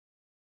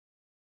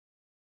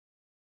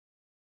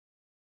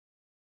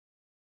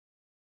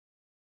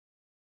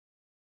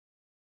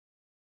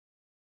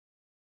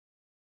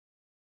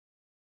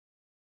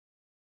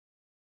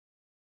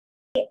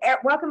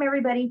Welcome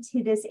everybody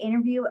to this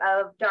interview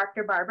of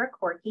Dr. Barbara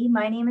Corkey.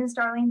 My name is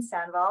Darlene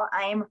Sandoval.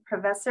 I am a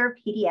professor of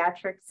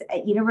pediatrics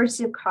at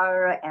University of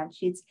Colorado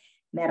Anschutz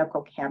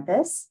Medical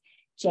Campus.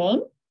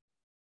 Jane?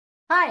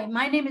 Hi,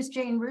 my name is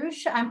Jane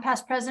Roosh. I'm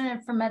past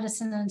president for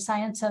medicine and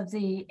science of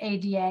the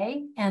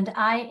ADA, and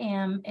I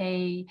am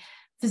a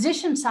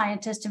physician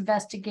scientist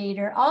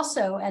investigator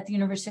also at the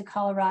University of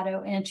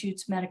Colorado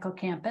Anschutz Medical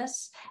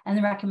Campus and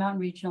the Rocky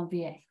Mountain Regional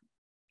VA.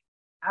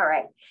 All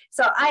right.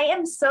 So I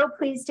am so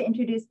pleased to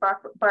introduce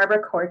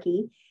Barbara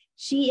Corkey.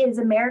 She is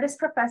emeritus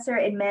professor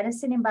in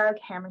medicine and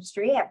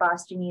biochemistry at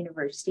Boston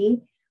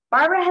University.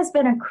 Barbara has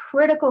been a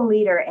critical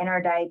leader in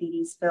our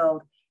diabetes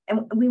field.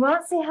 And we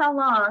won't say how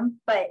long,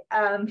 but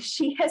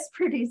she has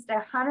produced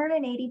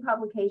 180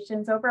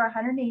 publications, over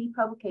 180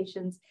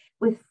 publications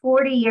with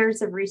 40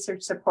 years of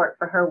research support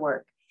for her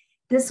work.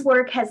 This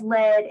work has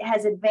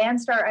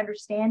advanced our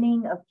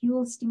understanding of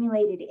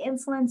fuel-stimulated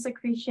insulin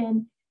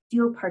secretion,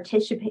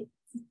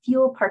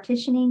 fuel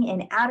partitioning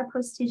in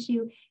adipose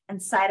tissue, and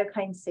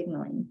cytokine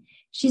signaling.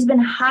 She's been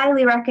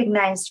highly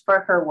recognized for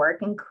her work,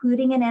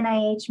 including an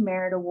NIH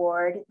Merit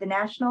Award, the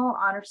National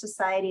Honor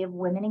Society of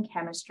Women in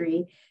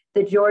Chemistry,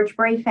 the George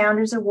Bray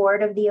Founders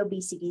Award of the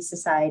Obesity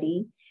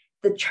Society,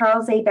 the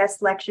Charles A.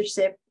 Best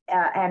Lectureship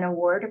and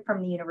Award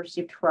from the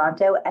University of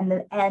Toronto, and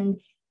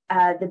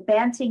the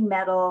Banting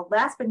Medal,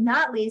 last but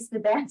not least, the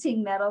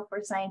Banting Medal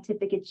for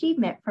Scientific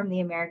Achievement from the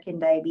American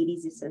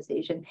Diabetes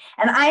Association.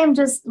 And I am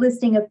just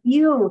listing a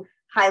few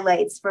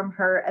highlights from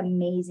her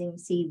amazing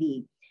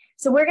CV.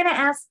 So we're going to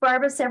ask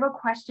Barbara several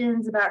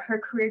questions about her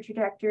career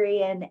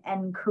trajectory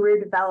and career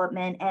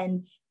development.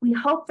 And we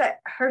hope that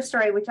her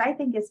story, which I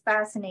think is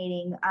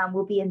fascinating,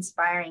 will be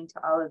inspiring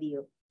to all of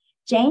you.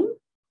 Jane?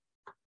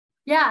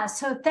 Yeah,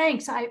 so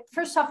thanks.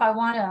 First off, I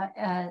want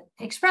to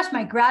express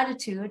my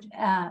gratitude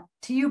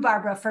to you,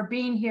 Barbara, for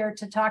being here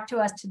to talk to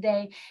us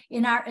today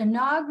in our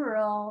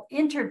inaugural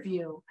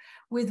interview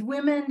with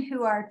women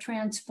who are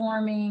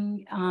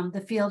transforming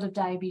the field of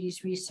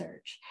diabetes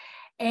research.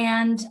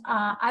 And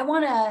I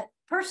want to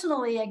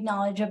personally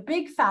acknowledge a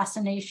big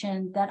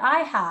fascination that I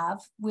have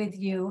with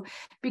you,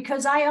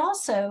 because I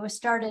also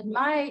started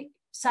my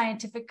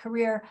scientific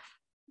career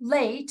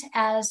late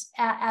as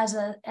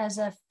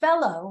a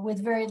fellow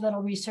with very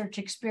little research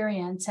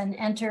experience and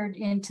entered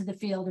into the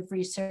field of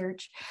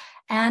research.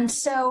 And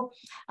so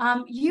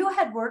you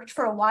had worked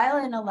for a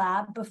while in a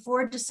lab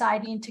before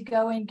deciding to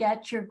go and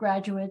get your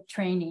graduate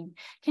training.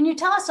 Can you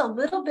tell us a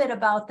little bit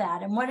about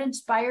that and what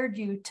inspired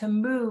you to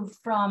move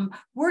from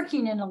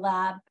working in a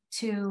lab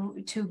to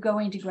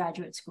going to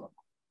graduate school?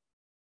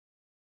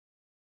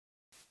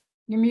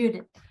 You're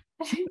muted.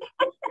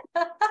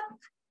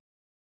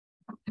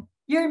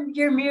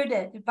 You're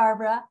muted,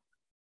 Barbara.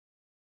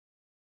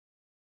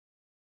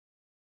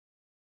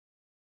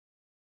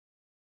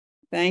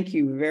 Thank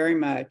you very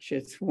much.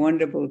 It's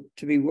wonderful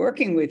to be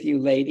working with you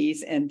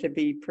ladies and to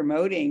be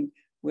promoting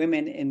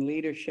women in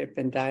leadership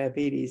and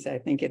diabetes. I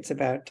think it's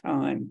about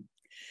time.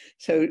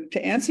 So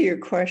to answer your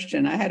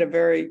question, I had a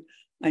very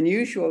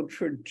unusual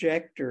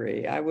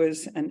trajectory. I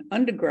was an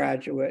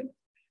undergraduate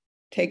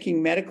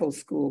taking medical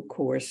school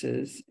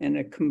courses in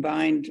a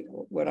combined,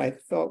 what I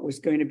thought was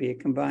going to be a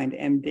combined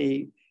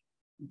MD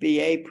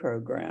BA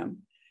program.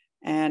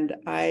 And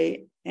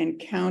I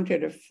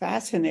encountered a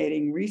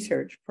fascinating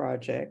research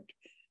project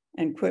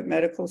and quit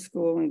medical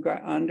school and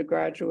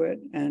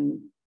undergraduate and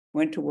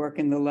went to work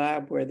in the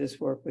lab where this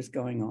work was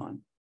going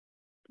on.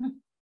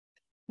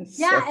 And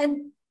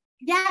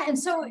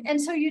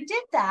so you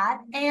did that.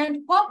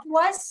 And what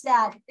was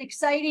that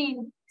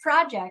exciting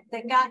project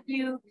that got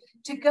you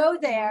to go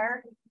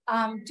there,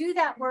 do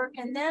that work,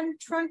 and then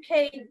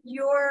truncate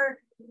your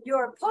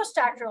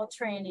postdoctoral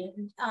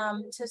training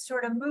to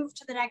sort of move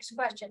to the next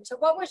question? So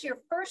what was your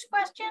first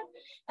question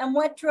and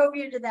what drove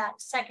you to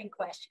that second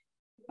question?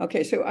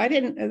 Okay, so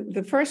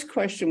the first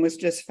question was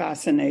just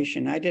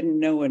fascination. I didn't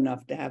know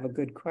enough to have a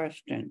good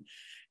question.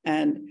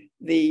 And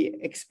the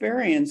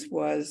experience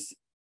was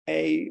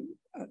a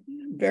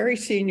very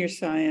senior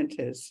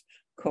scientist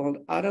called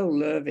Otto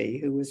Loewy,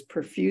 who was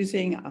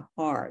perfusing a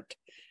heart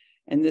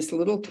in this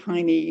little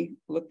tiny,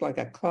 looked like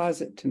a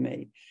closet to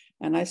me.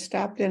 And I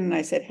stopped in and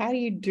I said, how do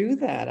you do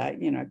that? I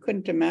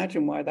couldn't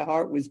imagine why the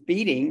heart was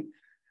beating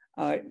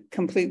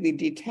completely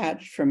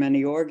detached from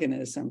any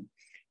organism.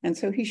 And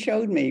so he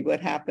showed me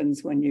what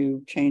happens when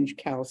you change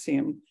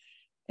calcium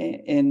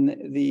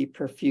in the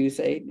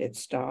perfusate. It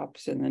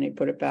stops, and then you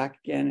put it back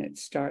again, it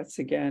starts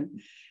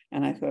again.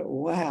 And I thought,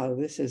 wow,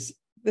 this is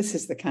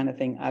the kind of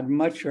thing I'd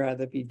much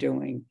rather be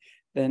doing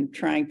than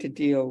trying to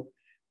deal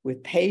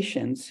with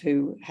patients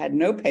who had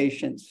no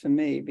patience for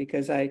me,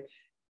 because I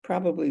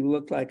probably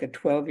looked like a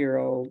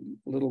 12-year-old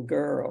little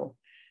girl.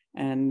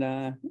 And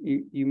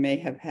you may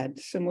have had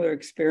similar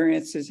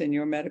experiences in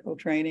your medical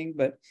training,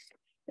 but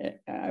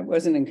I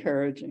wasn't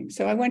encouraging.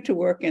 So I went to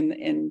work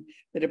in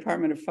the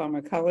Department of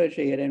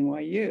Pharmacology at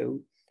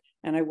NYU,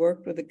 and I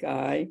worked with a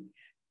guy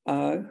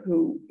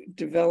who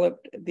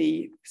developed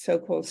the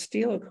so-called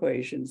Steele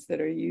equations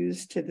that are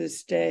used to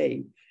this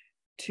day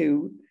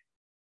to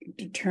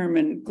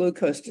determine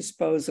glucose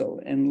disposal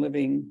in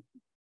living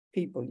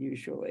people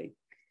usually.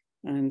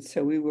 And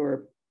so we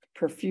were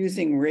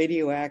perfusing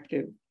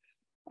radioactive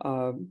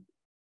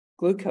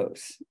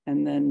glucose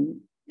and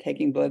then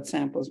taking blood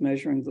samples,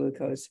 measuring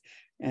glucose.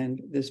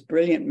 And this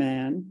brilliant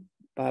man,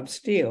 Bob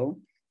Steele,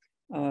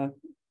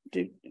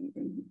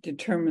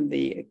 determined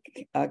the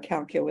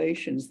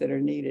calculations that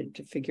are needed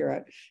to figure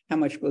out how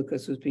much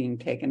glucose was being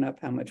taken up,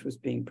 how much was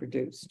being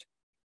produced.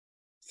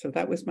 So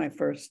that was my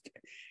first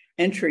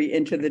entry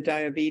into the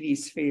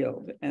diabetes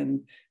field.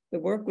 And the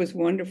work was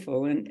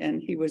wonderful.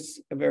 And he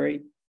was a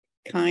very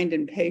kind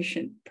and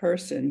patient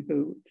person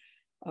who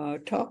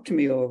talked to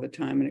me all the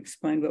time and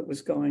explained what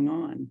was going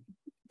on,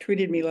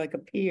 treated me like a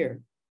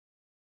peer.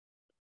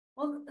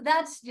 Well,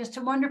 that's just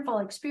a wonderful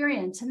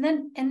experience. And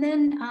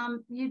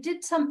then you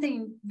did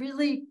something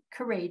really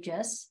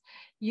courageous.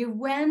 You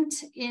went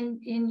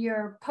in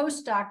your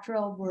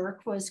postdoctoral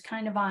work was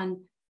kind of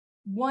on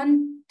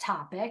one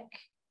topic,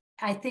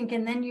 I think,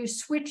 and then you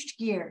switched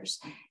gears.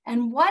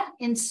 And what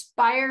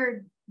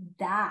inspired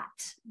that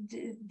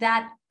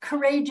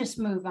courageous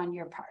move on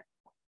your part?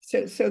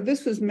 So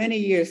this was many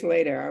years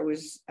later. I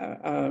was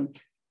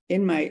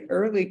in my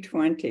early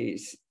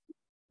 20s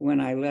when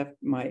I left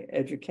my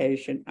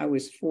education. I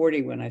was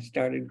 40 when I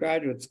started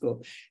graduate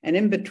school. And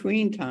in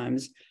between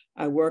times,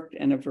 I worked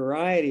in a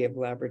variety of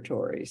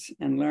laboratories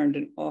and learned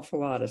an awful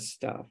lot of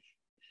stuff.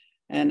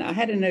 And I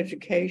had an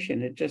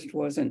education. It just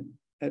wasn't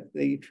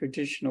the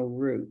traditional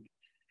route.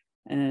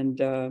 And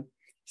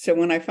so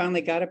when I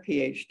finally got a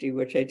PhD,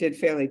 which I did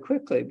fairly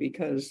quickly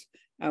because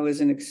I was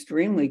an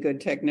extremely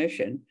good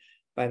technician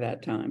by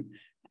that time.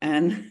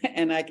 And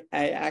I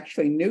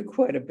actually knew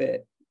quite a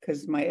bit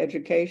because my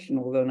education,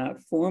 although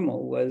not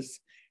formal, was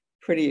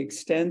pretty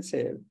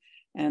extensive.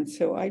 And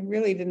so I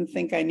really didn't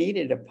think I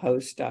needed a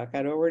postdoc.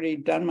 I'd already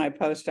done my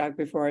postdoc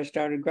before I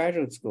started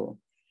graduate school.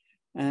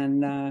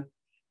 And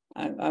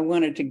I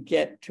wanted to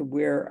get to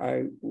where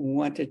I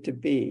wanted to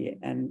be.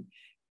 And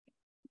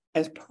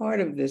as part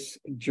of this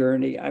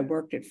journey, I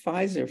worked at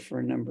Pfizer for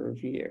a number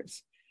of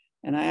years.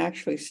 And I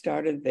actually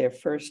started their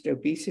first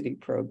obesity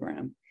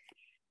program.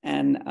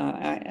 And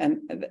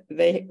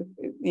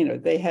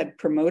they had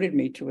promoted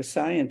me to a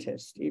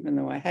scientist, even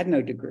though I had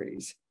no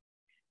degrees.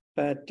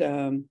 But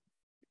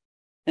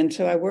and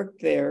so I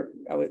worked there.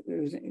 I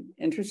was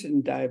interested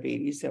in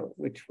diabetes,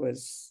 which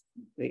was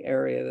the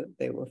area that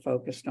they were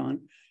focused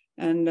on.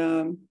 And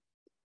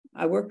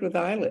I worked with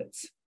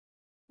islets.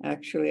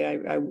 Actually,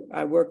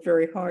 I worked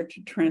very hard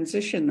to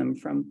transition them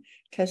from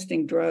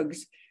testing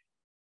drugs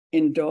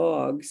in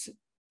dogs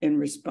in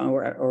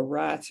response, or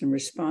rats in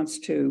response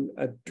to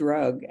a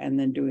drug, and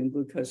then doing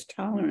glucose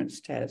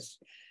tolerance tests,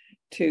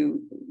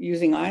 to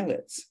using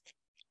islets.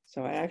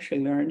 So I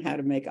actually learned how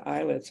to make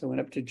islets. I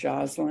went up to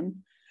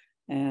Joslin,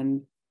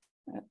 and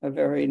a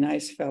very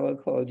nice fellow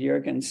called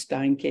Jürgen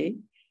Steinke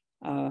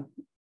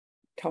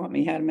taught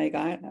me how to make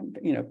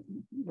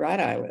rat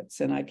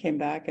islets, and I came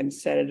back and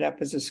set it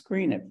up as a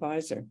screen at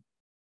Pfizer.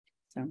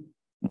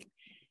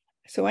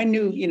 So I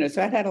knew,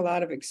 so I'd had a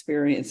lot of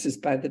experiences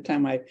by the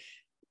time I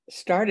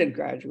started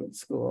graduate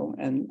school,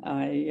 and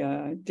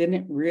I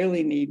didn't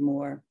really need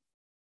more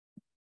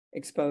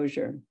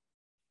exposure.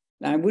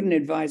 Now, I wouldn't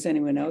advise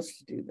anyone else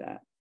to do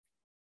that.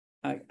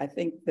 I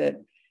think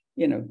that,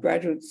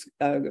 graduate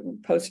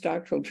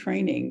postdoctoral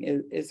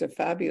training is a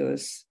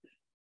fabulous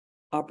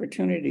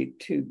opportunity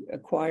to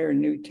acquire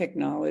new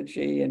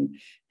technology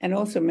and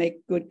also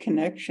make good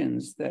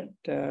connections that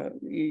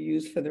you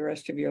use for the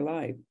rest of your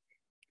life.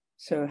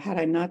 So had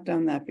I not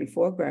done that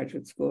before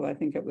graduate school, I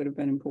think it would have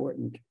been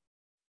important.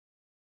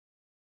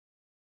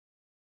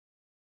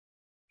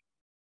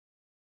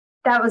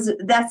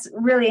 That's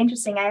really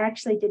interesting. I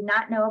actually did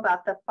not know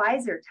about the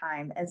Pfizer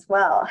time as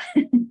well.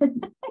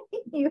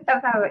 You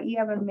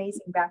have an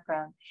amazing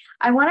background.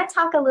 I want to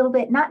talk a little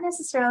bit, not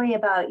necessarily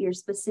about your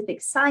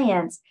specific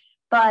science,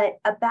 but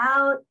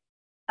about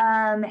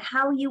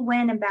how you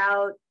went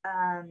about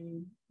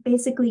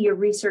basically your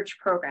research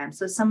program.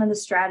 So some of the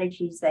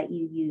strategies that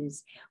you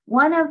use.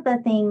 One of the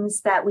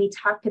things that we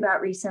talked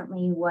about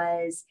recently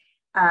was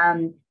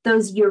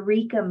those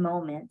eureka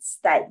moments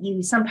that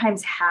you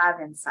sometimes have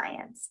in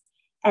science.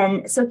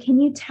 And so can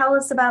you tell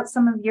us about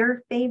some of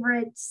your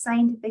favorite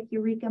scientific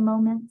eureka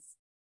moments?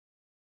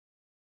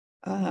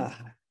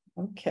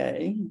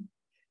 Okay.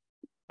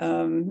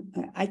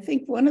 I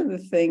think one of the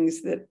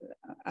things that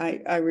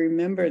I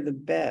remember the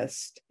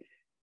best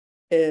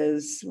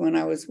is when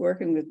I was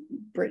working with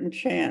Britton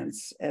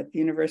Chance at the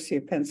University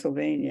of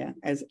Pennsylvania,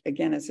 as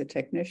a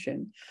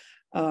technician.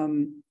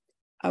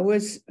 I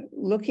was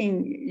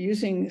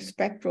using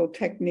spectral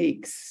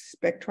techniques,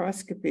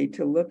 spectroscopy,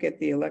 to look at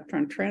the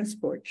electron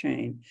transport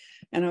chain.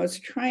 And I was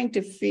trying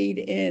to feed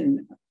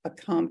in a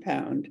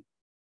compound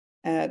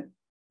in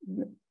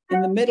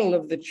the middle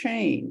of the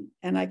chain.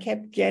 And I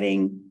kept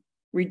getting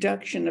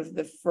reduction of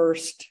the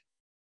first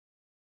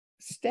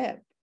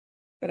step,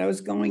 but I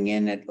was going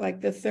in at like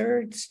the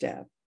third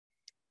step.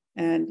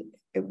 And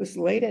it was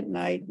late at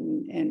night,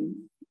 and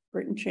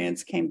Britton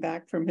Chance came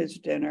back from his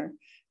dinner,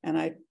 and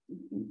I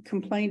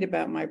complained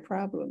about my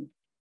problem.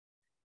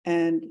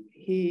 And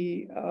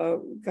he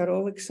got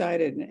all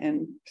excited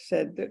and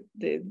said that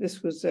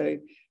this was a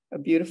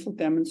beautiful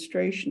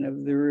demonstration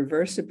of the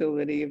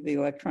reversibility of the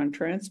electron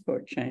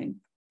transport chain.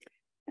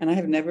 And I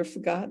have never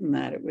forgotten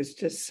that. It was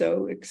just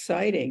so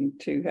exciting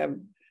to have,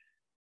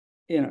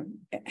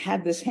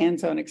 had this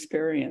hands-on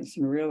experience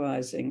and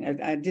realizing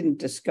I didn't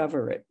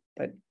discover it,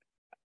 but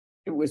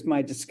it was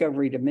my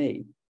discovery to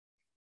me.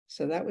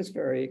 So that was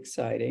very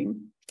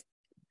exciting.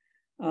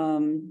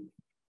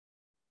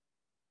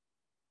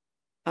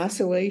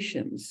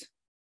 Oscillations.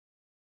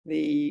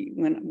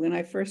 When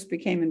I first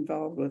became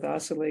involved with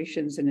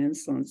oscillations in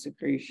insulin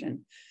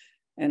secretion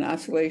and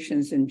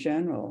oscillations in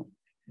general,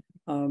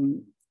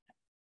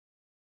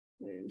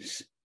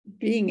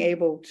 being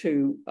able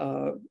to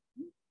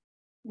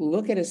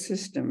look at a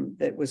system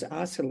that was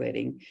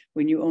oscillating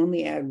when you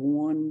only add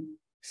one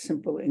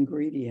simple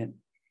ingredient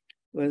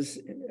was,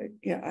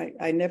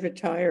 I never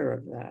tire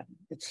of that.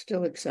 It's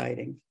still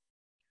exciting.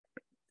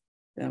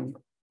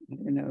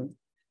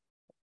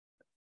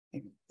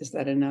 Is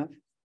that enough?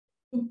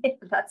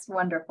 That's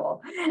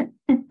wonderful.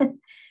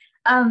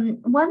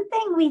 One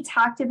thing we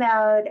talked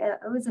about,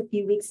 it was a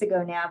few weeks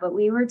ago now, but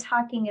we were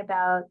talking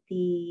about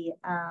the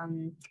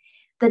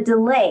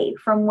delay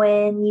from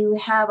when you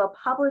have a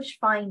published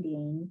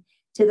finding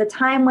to the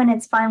time when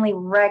it's finally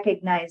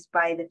recognized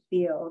by the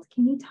field.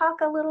 Can you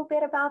talk a little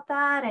bit about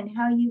that and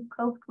how you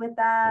coped with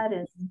that?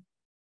 And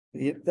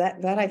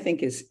that I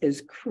think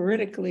is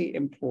critically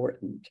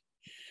important.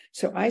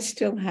 So I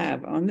still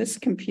have on this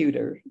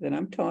computer that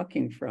I'm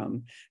talking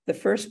from the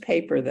first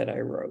paper that I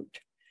wrote.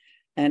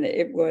 And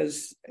it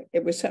was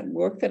some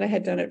work that I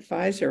had done at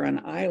Pfizer on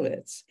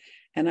islets.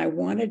 And I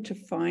wanted to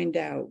find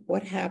out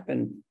what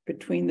happened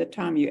between the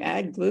time you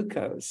add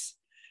glucose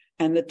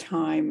and the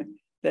time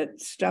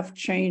that stuff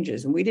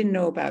changes. And we didn't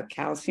know about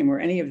calcium or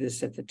any of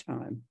this at the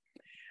time.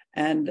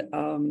 And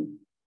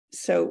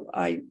so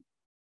I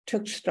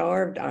took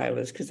starved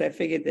islets because I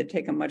figured they'd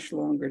take a much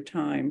longer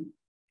time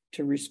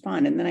to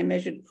respond. And then I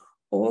measured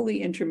all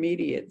the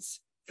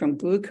intermediates from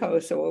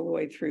glucose all the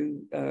way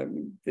through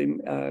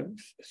the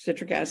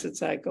citric acid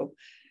cycle,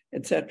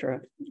 et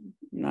cetera,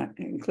 not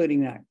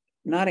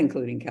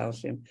including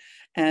calcium.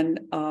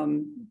 And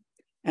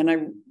I,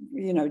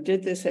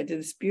 did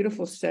this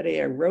beautiful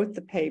study. I wrote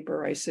the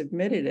paper, I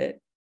submitted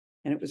it,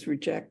 and it was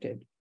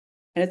rejected.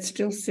 And it's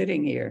still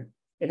sitting here.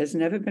 It has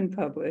never been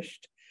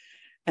published.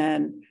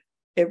 And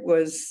it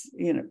was,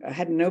 I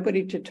had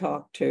nobody to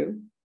talk to.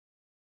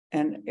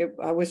 And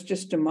I was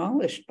just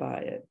demolished by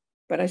it.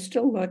 But I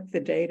still like the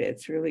data.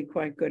 It's really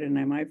quite good. And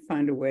I might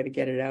find a way to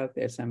get it out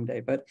there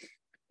someday. But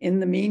in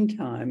the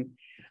meantime,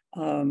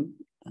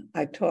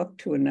 I talked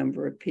to a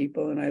number of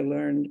people and I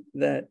learned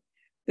that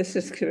this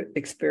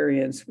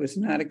experience was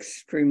not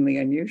extremely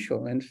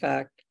unusual. In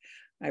fact,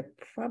 I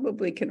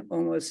probably can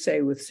almost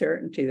say with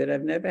certainty that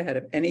I've never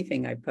had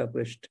anything I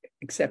published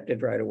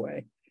accepted right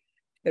away.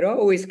 It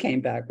always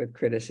came back with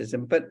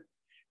criticism, but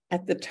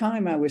at the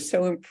time I was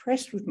so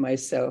impressed with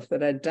myself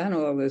that I'd done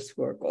all this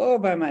work all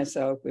by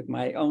myself with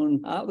my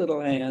own hot little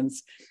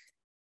hands,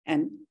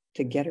 and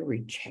to get a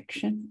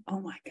rejection, oh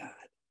my God.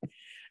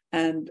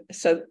 And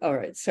so, all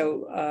right,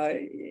 so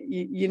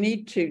you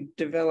need to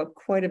develop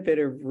quite a bit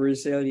of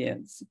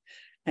resilience,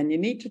 and you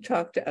need to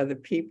talk to other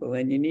people,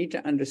 and you need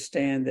to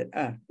understand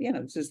that,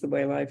 this is the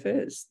way life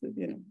is,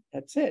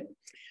 that's it.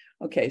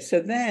 Okay, so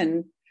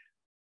then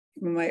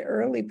my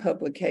early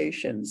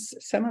publications,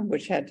 some of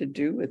which had to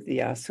do with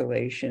the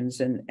oscillations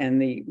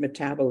and the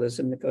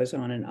metabolism that goes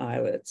on in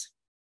islets,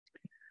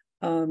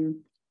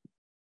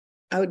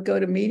 I would go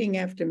to meeting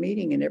after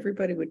meeting and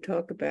everybody would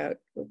talk about,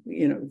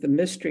 the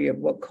mystery of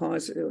what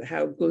causes,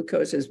 how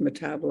glucose is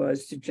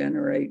metabolized to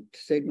generate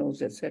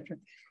signals, et cetera.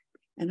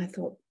 And I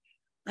thought,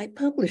 I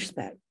published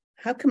that.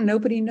 How come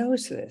nobody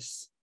knows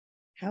this?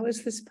 How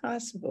is this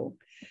possible?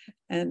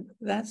 And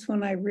that's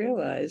when I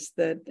realized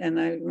that, and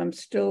I'm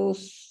still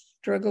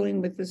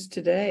struggling with this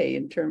today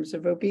in terms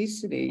of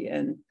obesity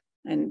and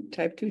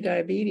type 2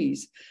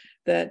 diabetes,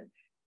 that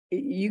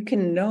you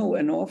can know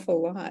an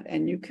awful lot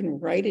and you can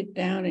write it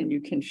down and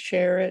you can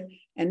share it,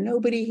 and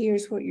nobody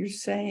hears what you're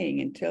saying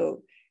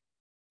until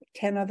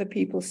 10 other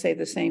people say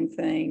the same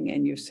thing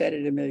and you've said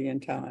it a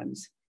million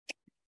times.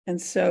 And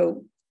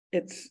so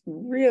it's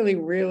really,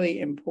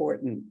 really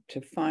important to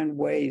find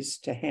ways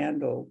to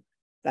handle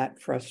that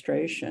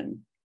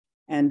frustration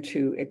and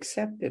to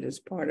accept it as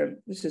part of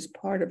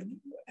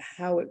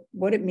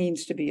what it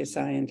means to be a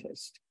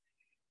scientist.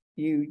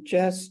 You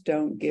just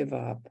don't give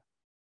up.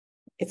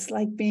 It's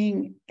like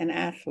being an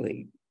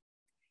athlete.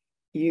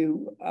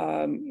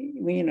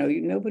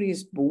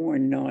 Nobody's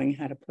born knowing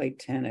how to play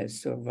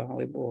tennis or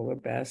volleyball or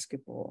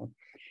basketball.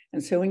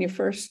 And so when you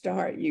first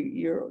start,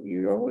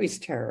 you're always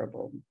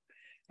terrible.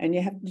 And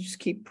you have to just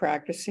keep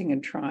practicing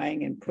and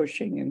trying and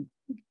pushing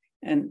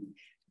and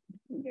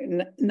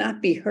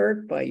not be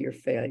hurt by your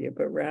failure,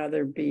 but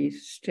rather be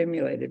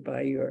stimulated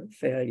by your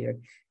failure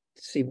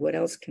to see what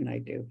else can I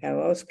do? How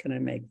else can I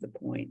make the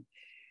point?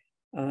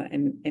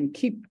 And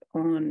keep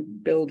on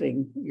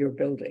building your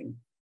building.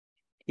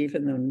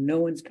 even though no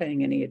one's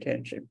paying any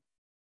attention.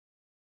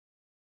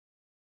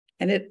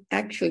 And it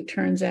actually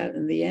turns out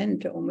in the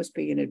end to almost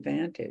be an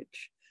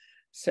advantage.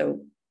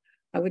 So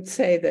I would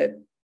say that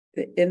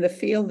in the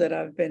field that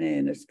I've been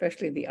in,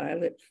 especially the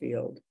ILIT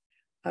field,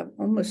 I've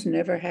almost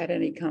never had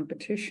any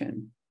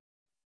competition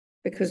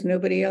because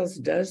nobody else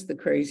does the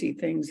crazy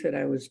things that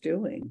I was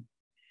doing.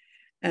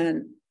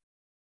 And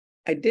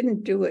I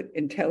didn't do it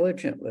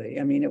intelligently.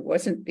 I mean, it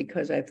wasn't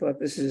because I thought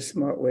this is a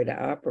smart way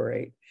to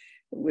operate.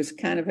 It was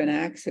kind of an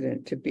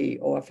accident to be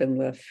off in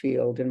left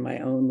field in my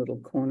own little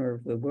corner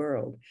of the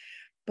world.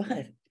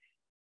 But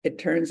it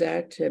turns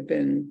out to have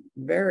been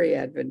very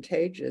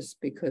advantageous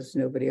because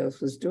nobody else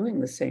was doing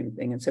the same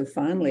thing. And so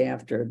finally,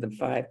 after the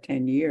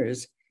 5-10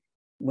 years,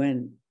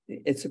 when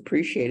it's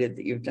appreciated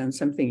that you've done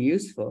something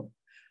useful,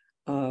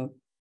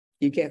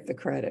 you get the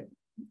credit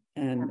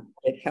and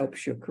it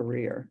helps your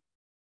career.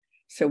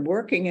 So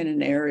working in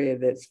an area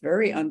that's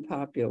very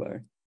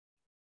unpopular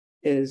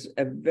is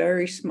a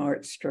very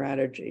smart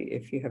strategy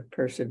if you have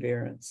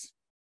perseverance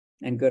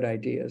and good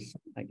ideas,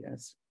 I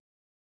guess.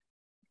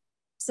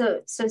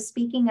 So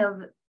speaking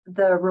of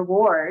the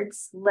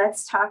rewards,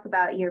 let's talk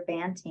about your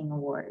Banting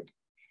Award.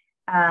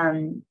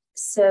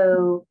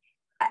 So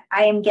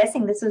I am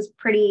guessing this was a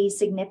pretty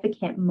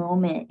significant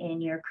moment in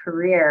your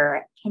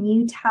career. Can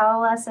you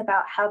tell us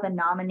about how the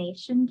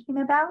nomination came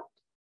about?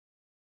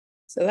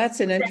 So that's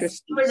an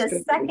interesting story.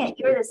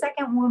 You were the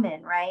second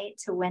woman, right,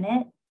 to win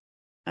it?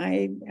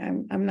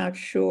 I'm not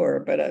sure,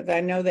 but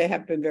I know there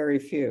have been very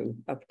few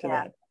up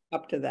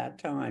to that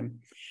time.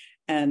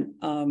 And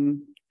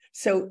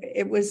so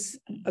it was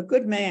a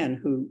good man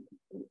who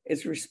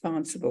is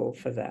responsible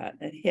for that.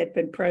 And he had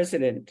been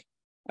president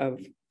of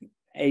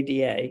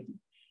ADA,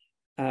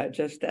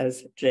 just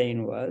as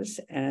Jane was.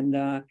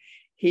 And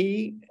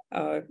he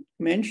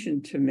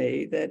mentioned to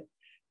me that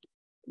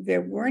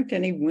there weren't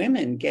any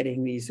women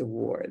getting these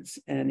awards.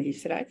 And he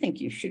said, I think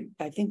you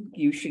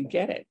should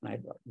get it. And I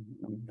thought,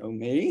 no,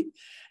 me.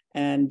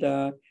 And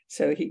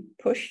so he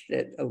pushed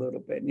it a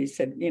little bit. And he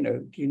said,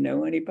 do you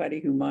know anybody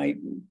who might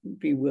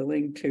be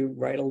willing to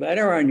write a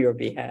letter on your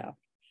behalf?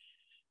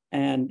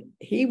 And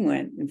he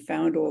went and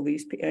found all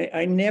these people.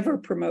 I never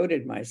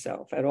promoted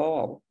myself at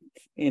all.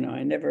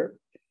 I never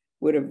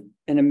would have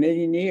in a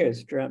million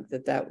years dreamt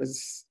that that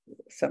was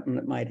something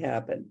that might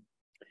happen.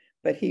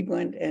 But he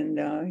went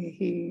and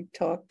he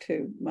talked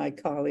to my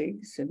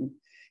colleagues and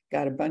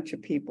got a bunch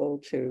of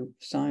people to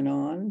sign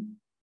on.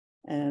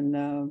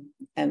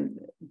 And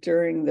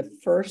during the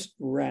first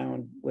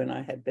round, when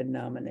I had been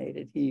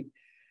nominated, he,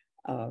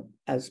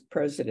 as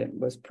president,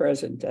 was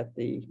present at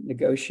the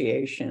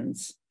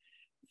negotiations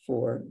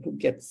for who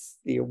gets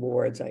the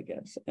awards, I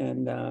guess.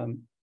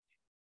 And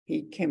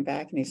he came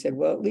back and he said,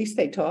 well, at least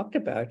they talked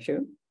about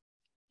you.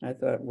 I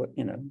thought, well,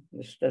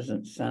 this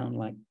doesn't sound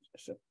like,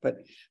 but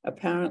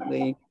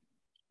apparently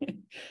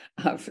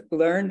I've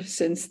learned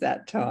since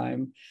that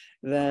time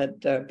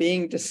that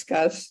being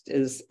discussed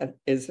is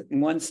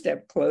one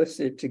step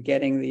closer to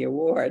getting the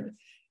award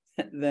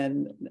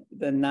than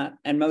not.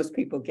 And most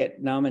people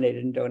get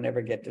nominated and don't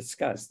ever get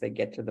discussed. They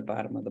get to the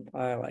bottom of the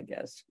pile, I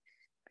guess.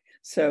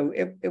 So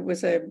it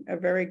was a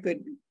very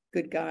good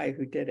guy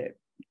who did it,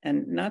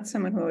 and not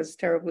someone who I was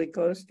terribly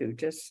close to,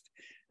 just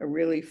a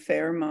really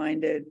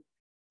fair-minded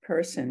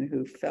person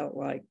who felt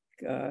like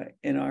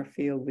in our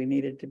field we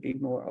needed to be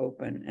more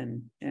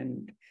open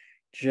and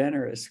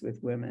generous with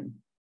women.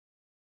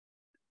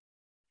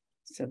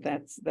 So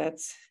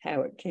that's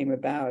how it came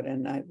about.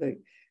 And the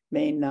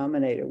main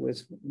nominator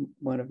was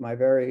one of my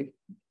very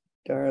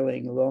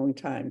darling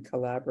longtime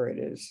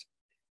collaborators,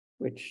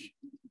 which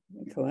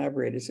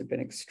collaborators have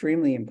been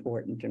extremely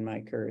important in my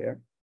career.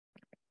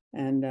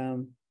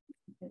 And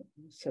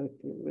so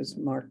it was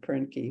Mark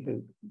Prentke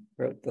who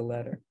wrote the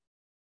letter.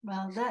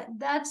 Well,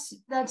 that's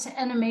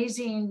an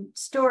amazing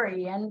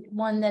story, and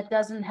one that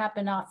doesn't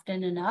happen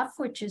often enough,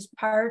 which is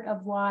part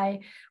of why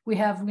we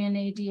have WIN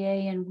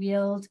ADA and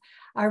WIELD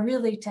are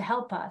really to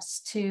help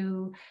us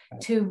to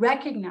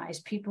recognize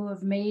people who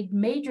have made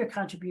major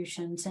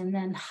contributions and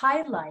then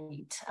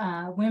highlight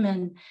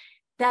women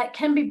that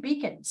can be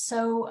beacons.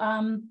 So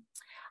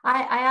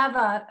I have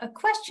a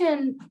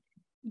question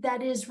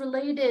that is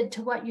related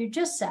to what you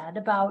just said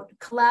about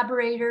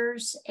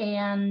collaborators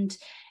and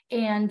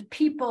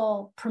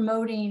people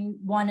promoting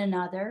one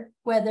another,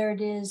 whether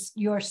it is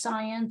your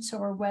science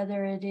or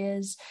whether it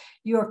is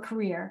your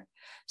career.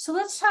 So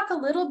let's talk a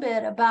little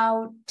bit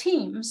about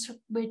teams,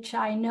 which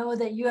I know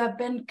that you have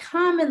been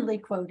commonly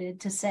quoted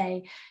to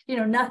say,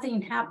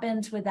 nothing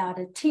happens without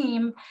a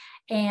team,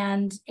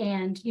 and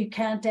you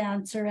can't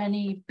answer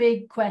any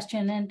big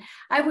question. And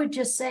I would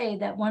just say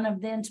that one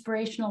of the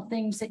inspirational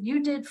things that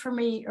you did for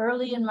me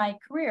early in my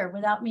career,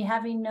 without me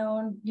having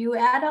known you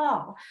at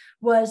all,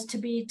 was to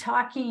be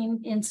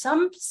talking in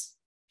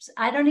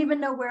I don't even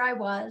know where I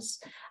was,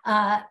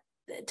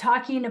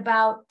 talking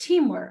about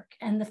teamwork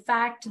and the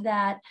fact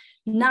that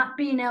not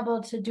being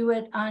able to do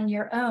it on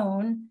your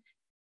own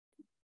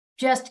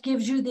just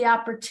gives you the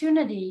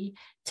opportunity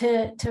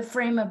to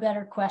frame a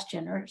better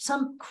question, or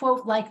some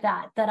quote like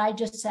that I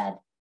just said,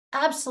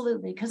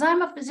 Absolutely, because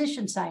I'm a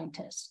physician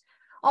scientist,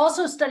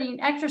 also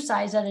studying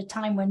exercise at a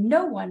time when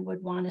no one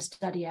would want to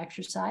study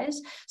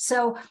exercise.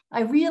 So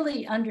I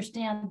really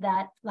understand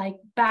that like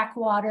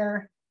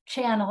backwater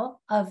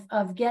channel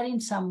of getting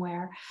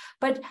somewhere.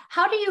 But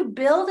how do you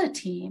build a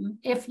team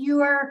if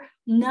you are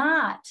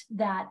not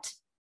that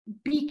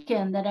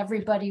beacon that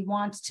everybody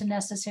wants to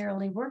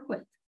necessarily work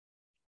with?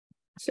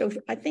 So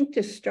I think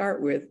to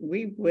start with,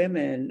 we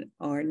women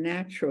are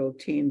natural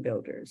team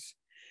builders.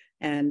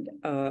 And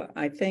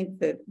I think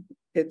that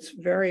it's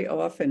very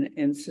often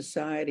in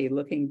society,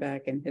 looking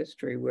back in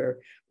history, where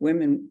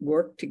women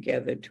work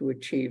together to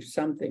achieve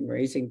something,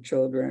 raising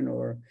children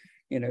or,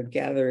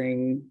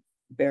 gathering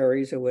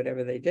berries or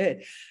whatever they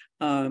did.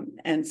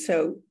 And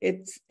so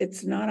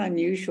it's not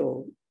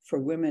unusual for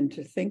women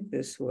to think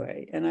this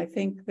way. And I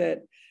think that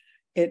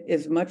it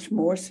is much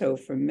more so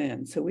for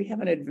men. So we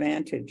have an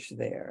advantage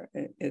there.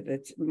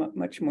 It's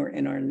much more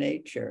in our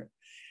nature.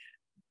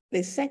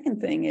 The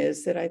second thing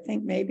is that I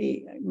think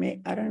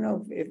I don't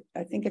know if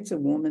I think it's a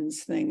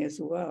woman's thing as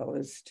well,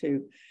 is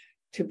to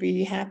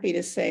be happy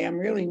to say, I'm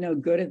really no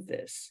good at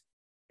this.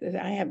 That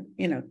I have,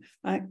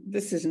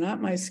 this is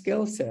not my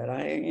skill set.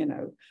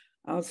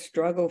 I'll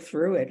struggle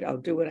through it. I'll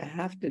do what I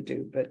have to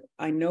do, but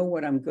I know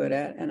what I'm good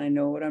at and I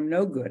know what I'm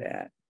no good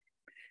at.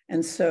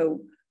 And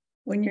so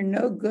when you're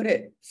no good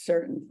at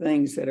certain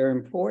things that are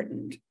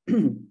important,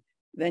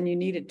 then you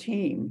need a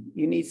team.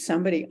 You need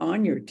somebody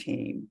on your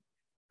team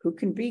who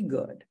can be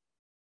good.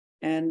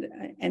 And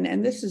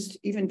this is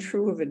even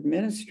true of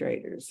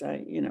administrators.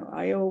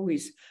 I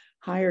always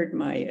hired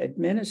my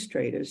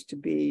administrators to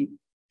be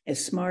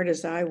as smart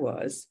as I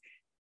was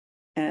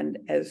and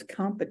as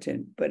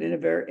competent, but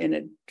in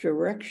a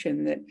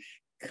direction that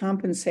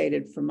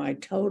compensated for my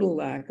total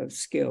lack of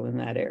skill in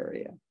that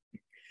area.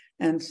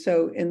 And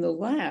so in the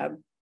lab,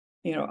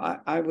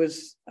 I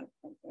was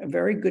a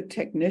very good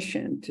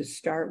technician to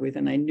start with,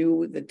 and I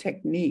knew the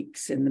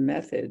techniques and the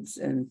methods,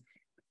 and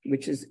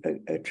which is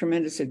a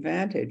tremendous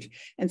advantage.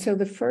 And so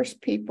the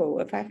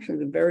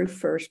very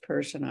first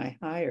person I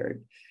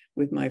hired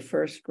with my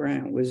first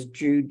grant was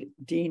Jude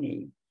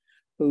Deeney,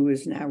 who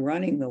is now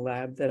running the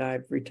lab that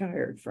I've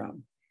retired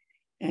from.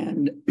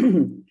 And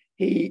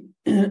he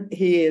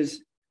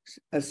is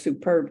a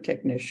superb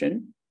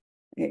technician.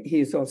 He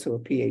is also a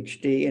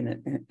PhD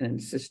and an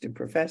assistant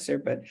professor,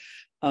 but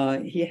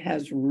he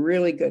has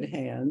really good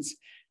hands.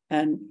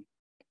 And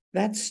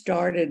that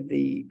started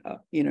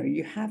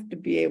you have to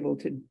be able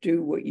to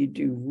do what you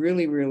do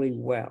really, really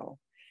well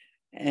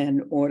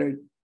in order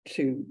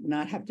to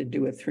not have to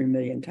do it 3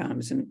 million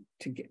times and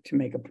to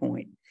make a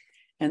point.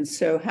 And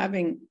so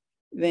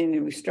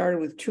then we started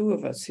with 2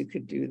 of us who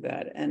could do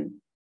that. And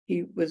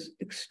he was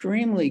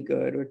extremely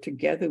good, or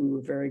together we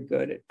were very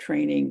good at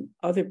training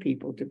other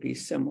people to be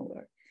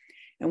similar.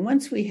 And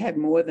once we had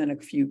more than a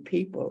few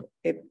people,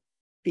 it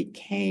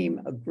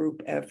became a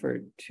group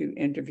effort to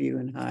interview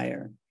and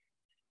hire.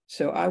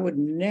 So I would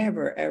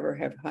never, ever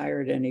have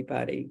hired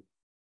anybody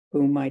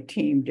who my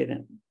team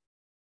didn't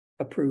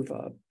approve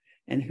of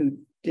and who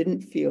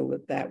didn't feel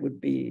that would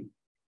be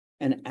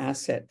an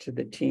asset to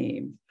the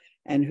team,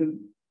 and who,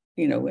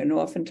 and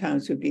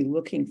oftentimes would be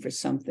looking for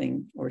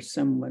something or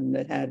someone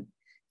that had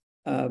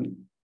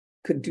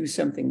could do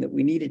something that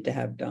we needed to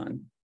have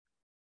done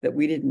that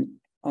we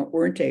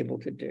weren't able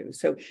to do.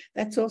 So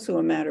that's also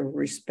a matter of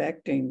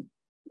respecting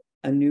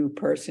a new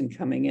person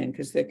coming in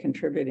because they're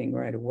contributing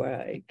right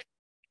away.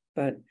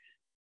 But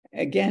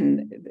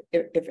again,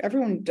 if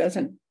everyone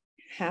doesn't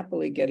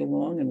happily get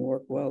along and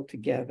work well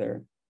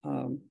together,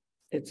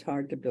 it's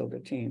hard to build a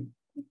team.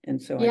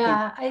 And so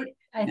I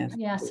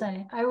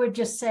would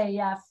just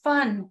say,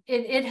 fun.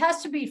 It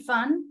has to be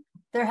fun.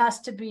 There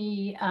has to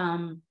be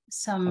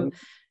something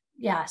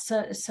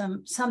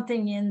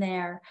in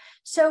there.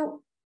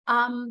 So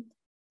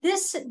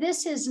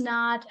this is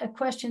not a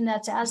question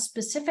that's as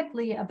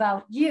specifically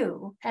about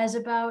you as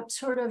about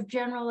sort of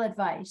general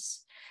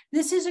advice.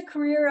 This is a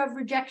career of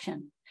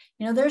rejection.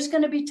 There's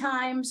going to be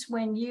times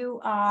when you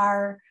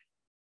are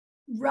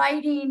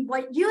writing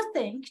what you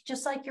think,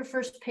 just like your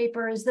first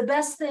paper, is the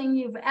best thing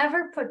you've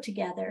ever put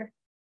together,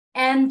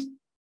 and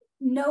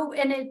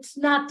it's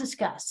not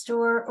discussed,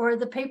 or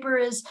the paper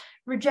is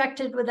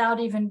rejected without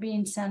even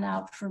being sent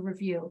out for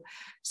review.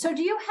 So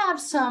do you have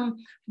some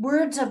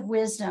words of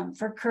wisdom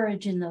for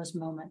courage in those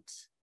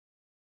moments?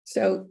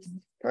 So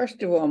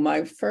first of all,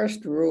 my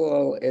first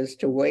rule is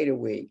to wait a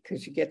week,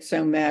 because you get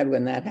so mad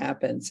when that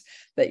happens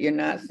that you're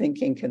not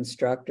thinking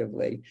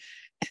constructively.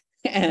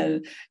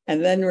 And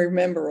then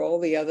remember all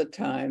the other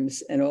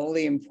times and all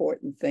the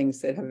important things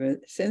that have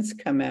since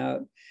come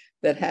out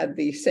that had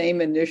the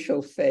same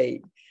initial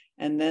fate.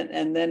 And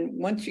then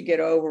once you get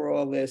over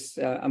all this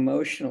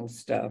emotional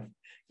stuff,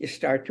 you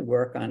start to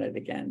work on it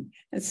again.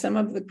 And some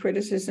of the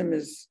criticism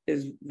is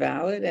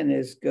valid and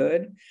is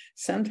good.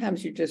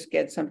 Sometimes you just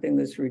get something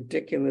that's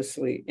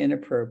ridiculously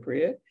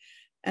inappropriate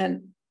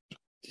and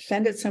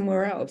send it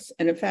somewhere else.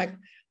 And in fact,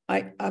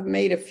 I've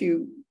made a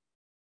few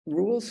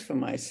rules for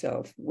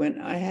myself. When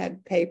I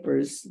had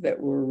papers that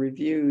were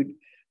reviewed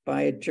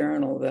by a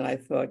journal that I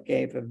thought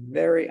gave a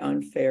very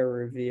unfair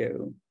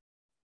review,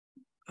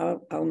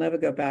 I'll never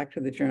go back to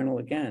the journal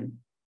again.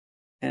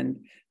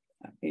 And,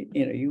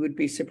 you would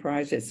be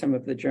surprised at some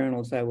of the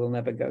journals I will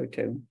never go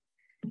to.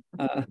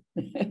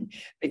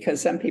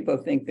 Because some people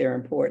think they're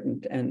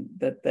important and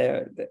that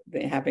they're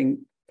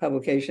having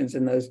publications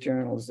in those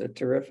journals are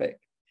terrific.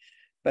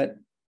 But,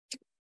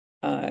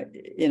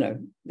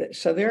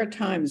 so there are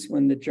times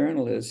when the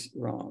journal is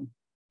wrong,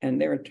 and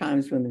there are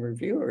times when the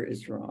reviewer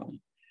is wrong.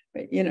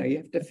 But, you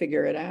have to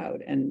figure it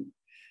out. And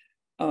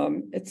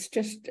it's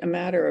just a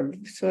matter of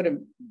sort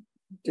of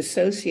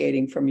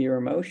dissociating from your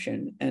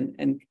emotion.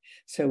 And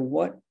so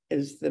what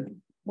is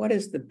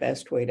the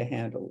best way to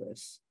handle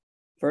this?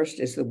 First,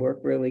 is the work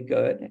really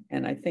good?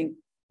 And I think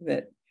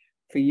that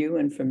for you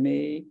and for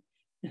me,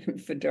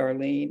 and for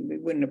Darlene, we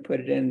wouldn't have put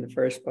it in the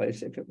first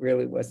place if it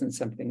really wasn't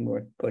something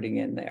worth putting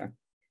in there.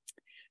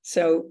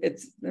 So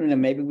it's,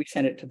 maybe we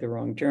sent it to the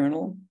wrong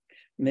journal.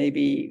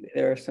 Maybe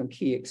there are some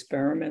key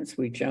experiments.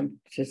 We jumped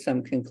to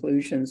some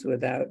conclusions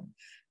without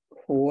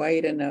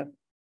quite enough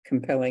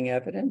compelling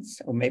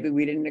evidence, or maybe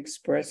we didn't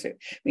express it.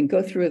 I mean,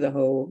 go through the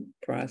whole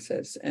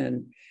process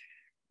and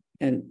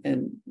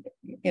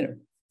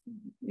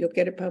you'll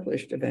get it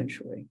published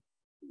eventually.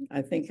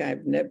 I think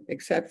I've never,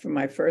 except for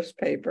my first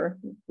paper,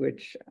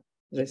 which,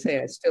 as I say,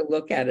 I still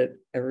look at it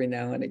every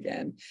now and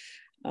again.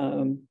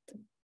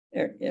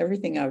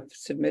 Everything I've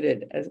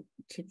submitted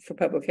for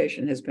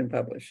publication has been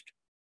published,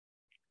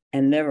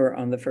 and never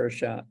on the first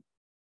shot.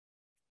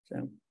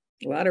 So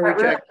a lot of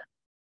rejection.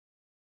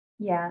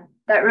 Yeah,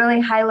 that really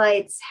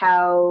highlights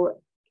how,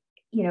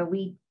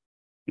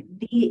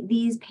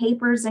 these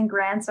papers and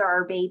grants are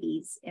our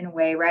babies in a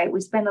way, right?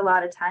 We spend a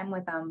lot of time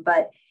with them,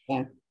 but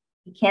you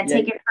can't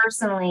take it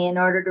personally in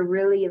order to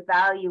really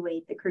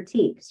evaluate the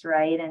critiques,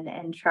 right?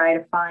 And try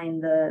to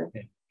find the...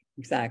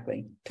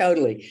 Exactly,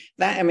 totally.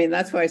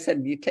 That's why I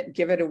said you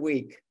give it a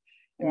week.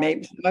 Yeah.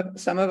 Maybe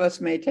some of us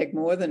may take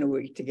more than a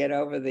week to get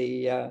over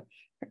the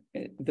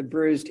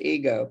bruised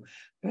ego,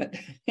 but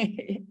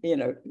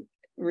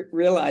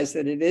realize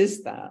that it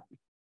is that.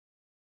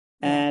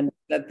 And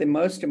that the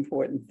most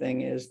important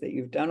thing is that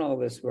you've done all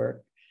this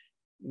work,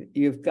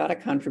 you've got a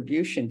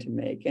contribution to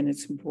make, and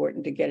it's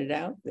important to get it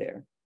out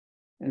there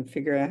and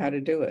figure out how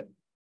to do it.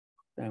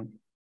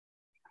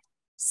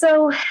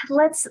 So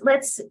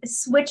let's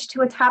switch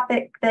to a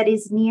topic that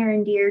is near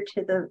and dear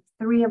to the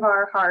three of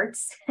our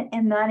hearts,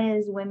 and that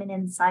is women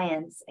in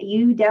science.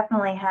 You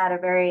definitely had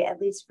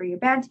at least for your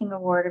Banting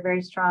Award, a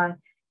very strong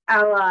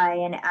ally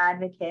and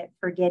advocate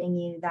for getting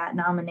you that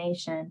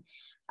nomination.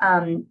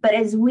 But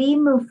as we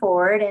move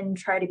forward and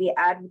try to be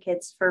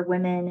advocates for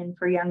women and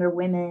for younger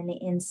women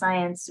in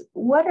science,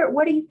 what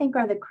do you think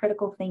are the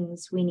critical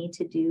things we need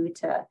to do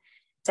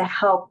to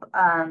help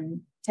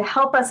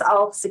us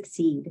all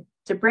succeed,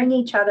 to bring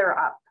each other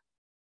up?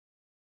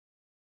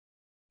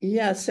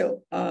 Yeah,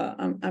 so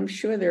I'm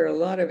sure there are a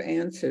lot of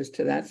answers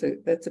to that. So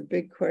that's a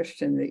big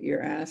question that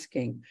you're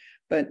asking.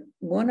 But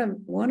one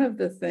of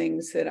the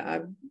things that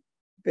I've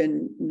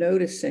been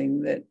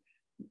noticing, that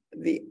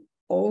the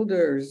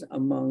elders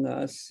among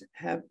us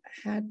have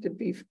had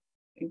to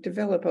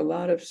develop a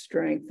lot of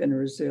strength and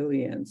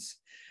resilience.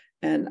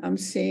 And I'm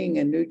seeing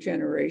a new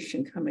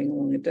generation coming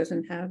along that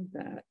doesn't have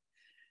that.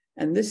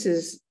 And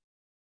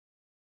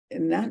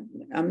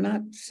I'm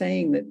not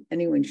saying that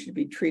anyone should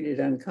be treated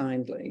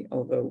unkindly,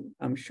 although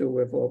I'm sure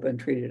we've all been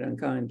treated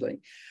unkindly.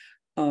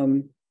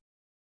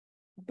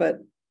 But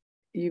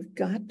you've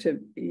got to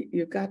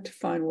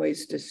find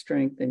ways to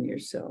strengthen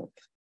yourself.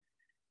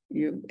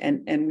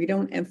 And we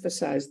don't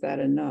emphasize that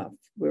enough.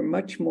 We're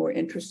much more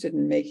interested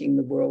in making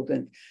the world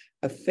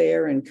a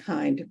fair and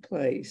kind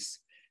place.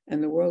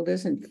 And the world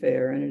isn't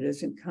fair and it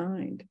isn't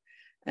kind.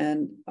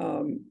 And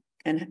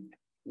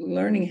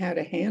learning how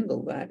to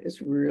handle that is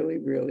really,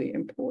 really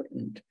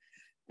important.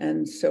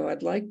 And so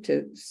I'd like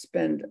to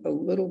spend a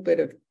little bit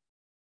of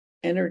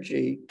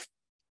energy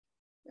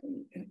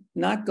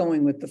not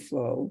going with the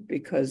flow,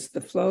 because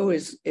the flow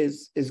is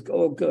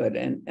all good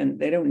and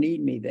they don't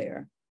need me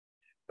there.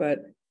 But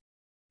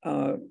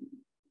I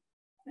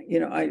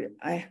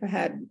have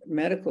had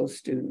medical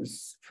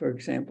students, for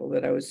example,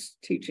 that I was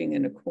teaching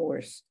in a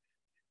course,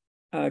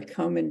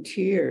 come in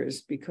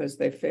tears because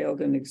they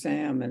failed an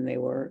exam and they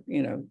were,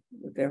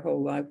 their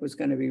whole life was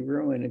going to be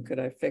ruined, and could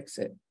I fix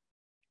it?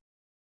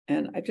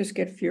 And I just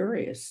get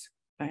furious.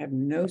 I have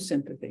no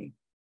sympathy,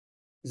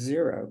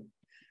 zero,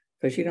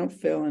 because you don't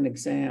fail an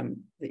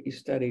exam that you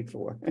studied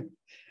for.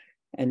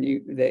 And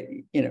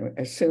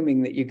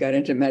assuming that you got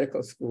into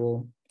medical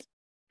school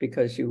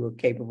because you were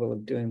capable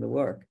of doing the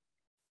work.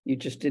 You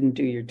just didn't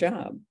do your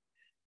job.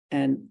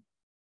 And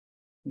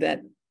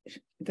that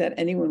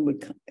anyone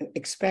would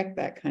expect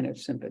that kind of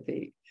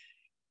sympathy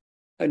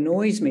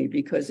annoys me,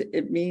 because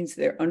it means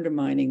they're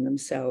undermining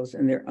themselves,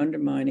 and they're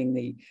undermining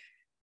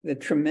the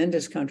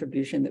tremendous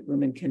contribution that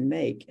women can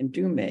make and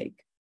do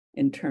make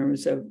in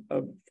terms of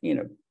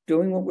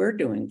doing what we're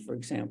doing, for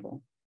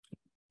example.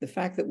 The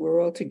fact that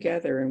we're all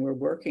together and we're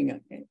working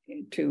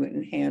to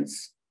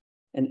enhance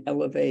and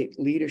elevate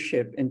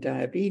leadership in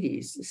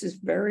diabetes. This is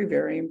very,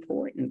 very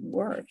important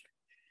work.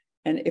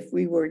 And if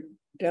we were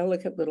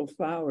delicate little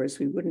flowers,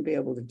 we wouldn't be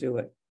able to do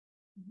it.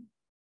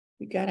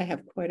 You got to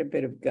have quite a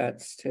bit of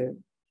guts to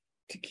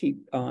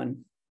keep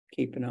on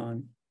keeping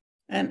on.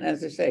 And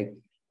as I say,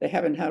 they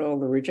haven't had all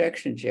the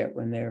rejections yet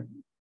when they're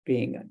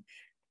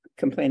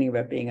complaining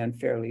about being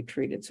unfairly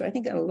treated. So I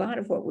think a lot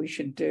of what we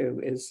should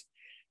do is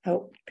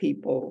help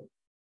people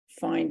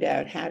find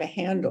out how to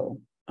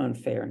handle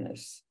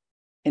unfairness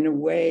in a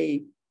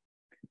way.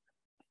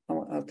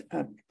 I'll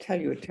tell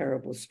you a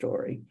terrible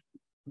story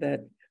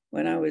that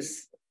when I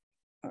was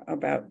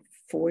about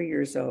 4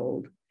 years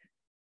old,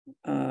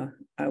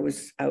 I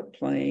was out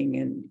playing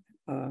and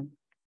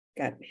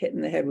got hit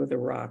in the head with a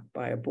rock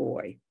by a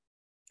boy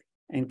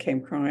and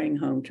came crying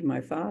home to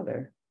my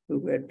father,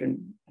 who had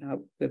been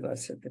out with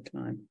us at the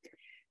time.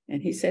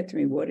 And he said to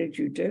me, "What did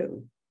you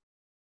do?"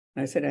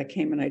 I said, "I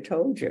came and I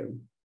told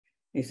you."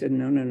 He said,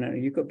 no,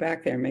 you go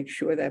back there and make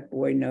sure that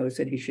boy knows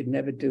that he should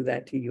never do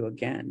that to you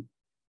again.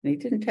 And he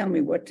didn't tell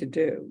me what to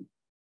do.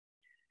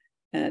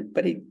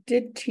 But he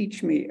did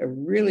teach me a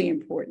really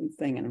important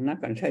thing. And I'm not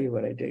going to tell you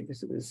what I did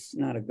because it was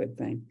not a good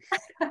thing.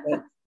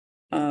 But,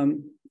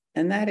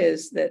 and that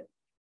is that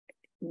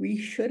we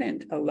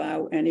shouldn't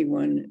allow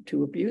anyone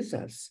to abuse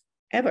us,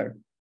 ever.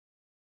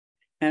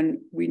 And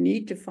we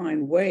need to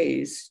find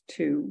ways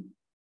to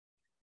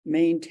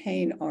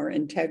maintain our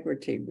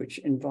integrity, which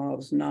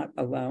involves not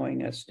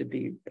allowing us to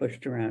be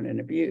pushed around and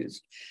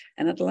abused.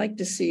 And I'd like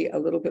to see a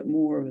little bit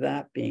more of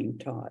that being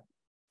taught.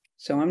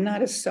 So I'm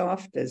not as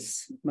soft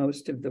as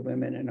most of the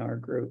women in our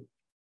group.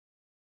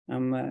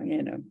 I'm, I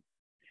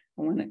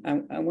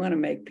want to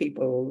make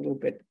people a little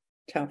bit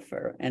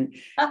tougher and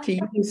to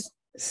use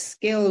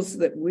skills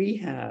that we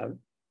have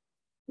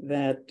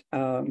that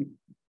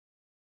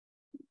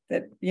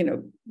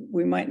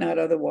we might not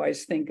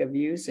otherwise think of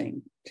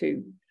using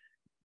to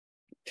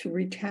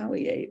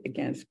retaliate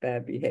against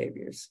bad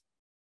behaviors.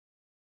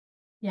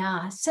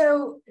 Yeah.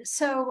 So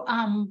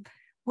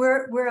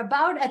we're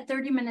about at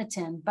 30 minutes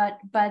in, but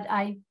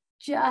I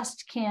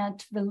just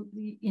can't,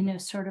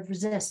 sort of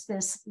resist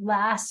this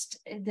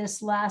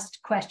last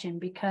question,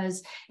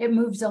 because it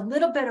moves a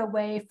little bit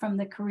away from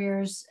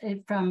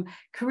from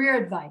career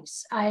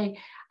advice. I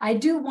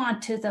do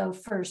want to, though,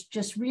 first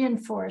just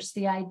reinforce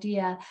the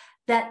idea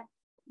that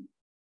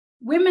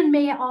women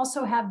may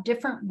also have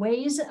different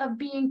ways of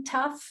being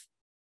tough.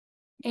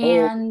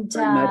 And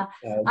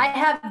I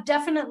have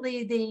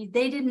definitely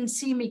they didn't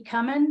see me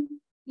coming,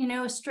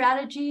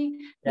 strategy.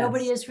 Yes.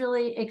 Nobody is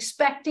really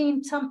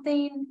expecting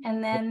something,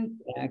 and then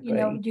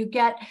exactly. You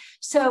get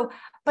so.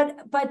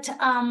 But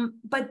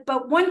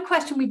one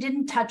question we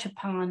didn't touch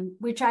upon,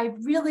 which I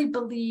really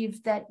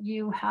believe that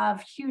you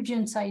have huge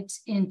insights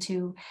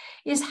into,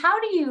 is how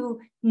do you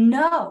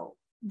know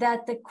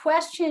that the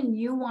question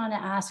you want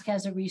to ask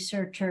as a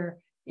researcher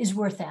is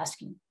worth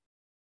asking?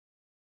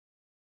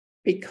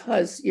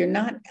 Because you're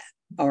not,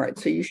 all right,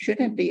 so you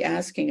shouldn't be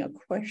asking a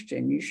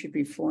question. You should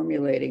be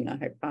formulating a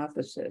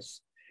hypothesis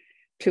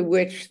to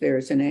which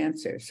there's an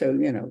answer. So,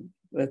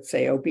 let's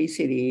say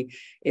obesity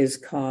is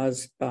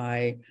caused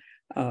by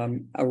a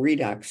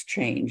redox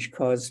change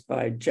caused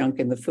by junk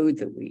in the food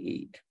that we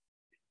eat.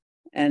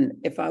 And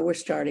if I were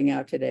starting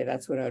out today,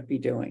 that's what I'd be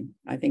doing.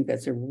 I think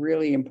that's a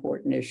really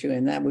important issue.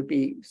 And that would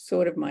be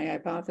sort of my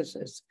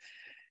hypothesis.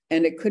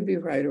 And it could be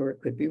right or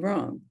it could be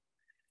wrong.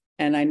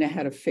 And I know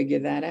how to figure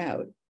that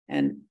out.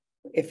 And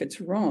if it's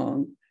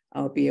wrong,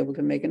 I'll be able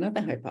to make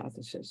another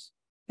hypothesis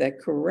that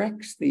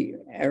corrects the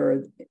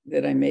error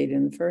that I made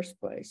in the first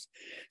place.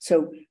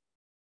 So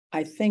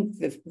I think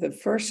the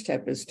first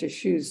step is to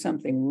choose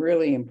something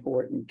really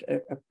important,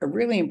 a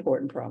really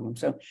important problem.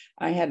 So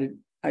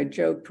I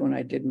joked when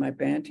I did my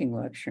Banting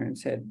lecture and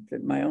said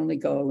that my only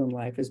goal in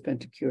life has been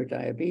to cure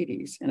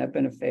diabetes, and I've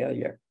been a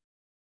failure.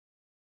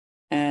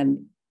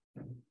 And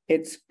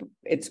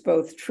it's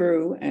both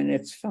true and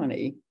it's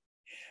funny,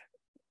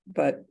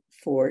 but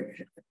for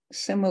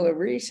similar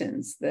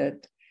reasons,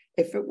 that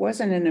if it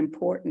wasn't an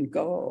important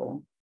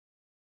goal,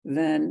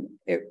 then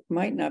it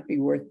might not be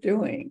worth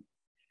doing.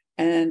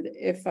 And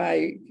if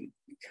I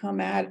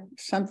come at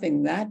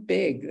something that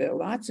big that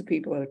lots of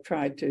people have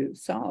tried to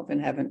solve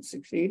and haven't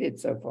succeeded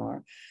so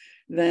far,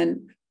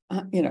 then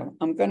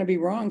I'm going to be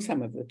wrong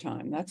some of the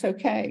time. That's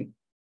okay,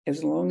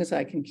 as long as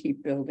I can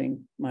keep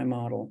building my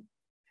model.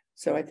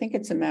 So I think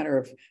it's a matter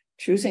of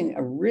choosing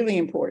a really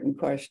important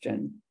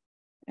question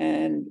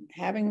and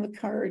having the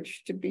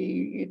courage to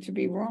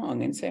be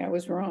wrong and say I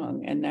was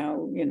wrong. And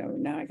now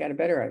I got a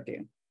better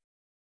idea.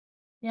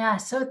 Yeah.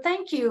 So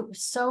thank you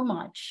so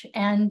much.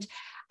 And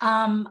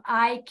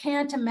I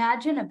can't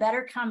imagine a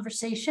better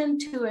conversation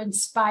to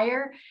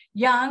inspire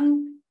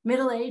young,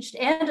 middle-aged,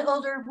 and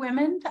older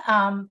women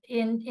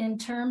in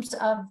terms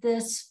of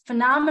this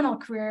phenomenal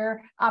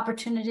career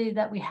opportunity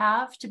that we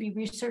have to be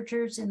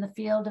researchers in the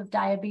field of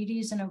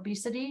diabetes and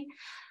obesity.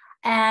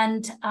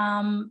 And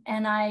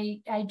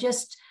I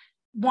just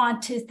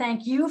want to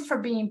thank you for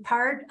being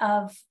part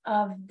of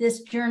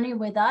this journey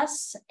with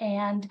us.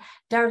 And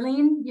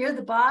Darlene, you're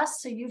the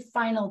boss, so you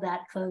final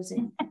that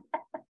closing.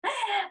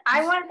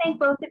 I want to thank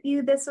both of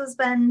you. This has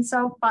been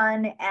so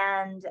fun.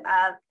 And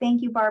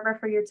thank you, Barbara,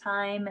 for your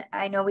time.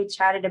 I know we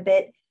chatted a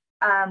bit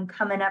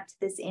coming up to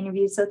this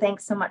interview. So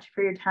thanks so much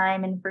for your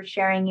time and for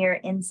sharing your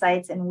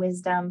insights and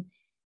wisdom.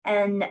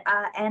 And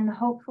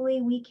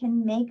hopefully we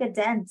can make a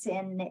dent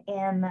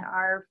in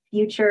our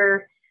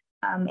future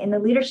in the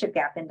leadership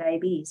gap in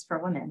diabetes for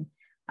women.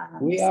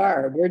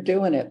 We're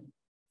doing it.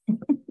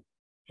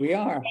 We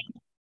are.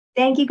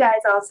 Thank you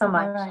guys all so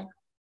much. All right.